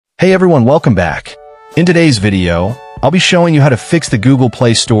Hey everyone, welcome back. In today's video, I'll be showing you how to fix the Google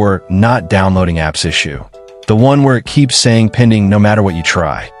Play Store not downloading apps issue. The one where it keeps saying pending no matter what you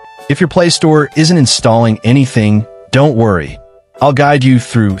try. If your Play Store isn't installing anything, don't worry. I'll guide you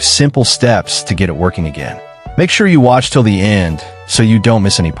through simple steps to get it working again. Make sure you watch till the end so you don't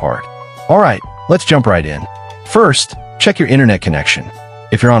miss any part. Alright, let's jump right in. First, check your internet connection.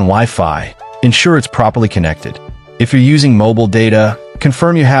 If you're on Wi-Fi, ensure it's properly connected. If you're using mobile data,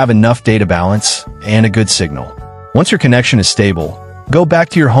 confirm you have enough data balance and a good signal. Once your connection is stable, go back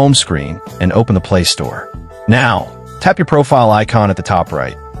to your home screen and open the Play Store. Now, tap your profile icon at the top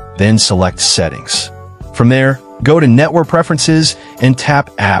right, then select Settings. From there, go to Network Preferences and tap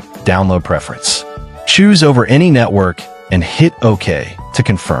App Download Preference. Choose over any network and hit OK to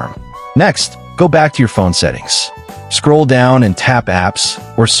confirm. Next, go back to your phone settings. Scroll down and tap Apps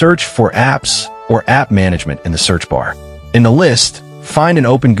or search for Apps or App Management in the search bar. In the list, find and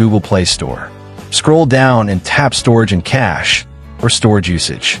open Google Play Store. Scroll down and tap Storage and Cache or Storage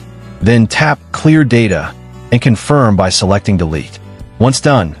Usage. Then tap Clear Data and confirm by selecting Delete. Once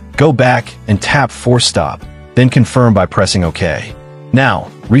done, go back and tap Force Stop, then confirm by pressing OK.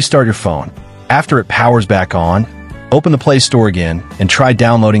 Now, restart your phone. After it powers back on, open the Play Store again and try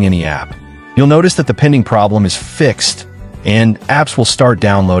downloading any app. You'll notice that the pending problem is fixed and apps will start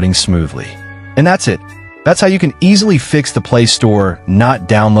downloading smoothly. And that's it. That's how you can easily fix the Play Store not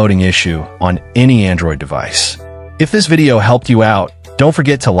downloading issue on any Android device. If this video helped you out, don't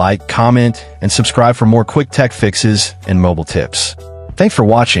forget to like, comment, and subscribe for more quick tech fixes and mobile tips. Thanks for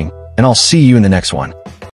watching, and I'll see you in the next one.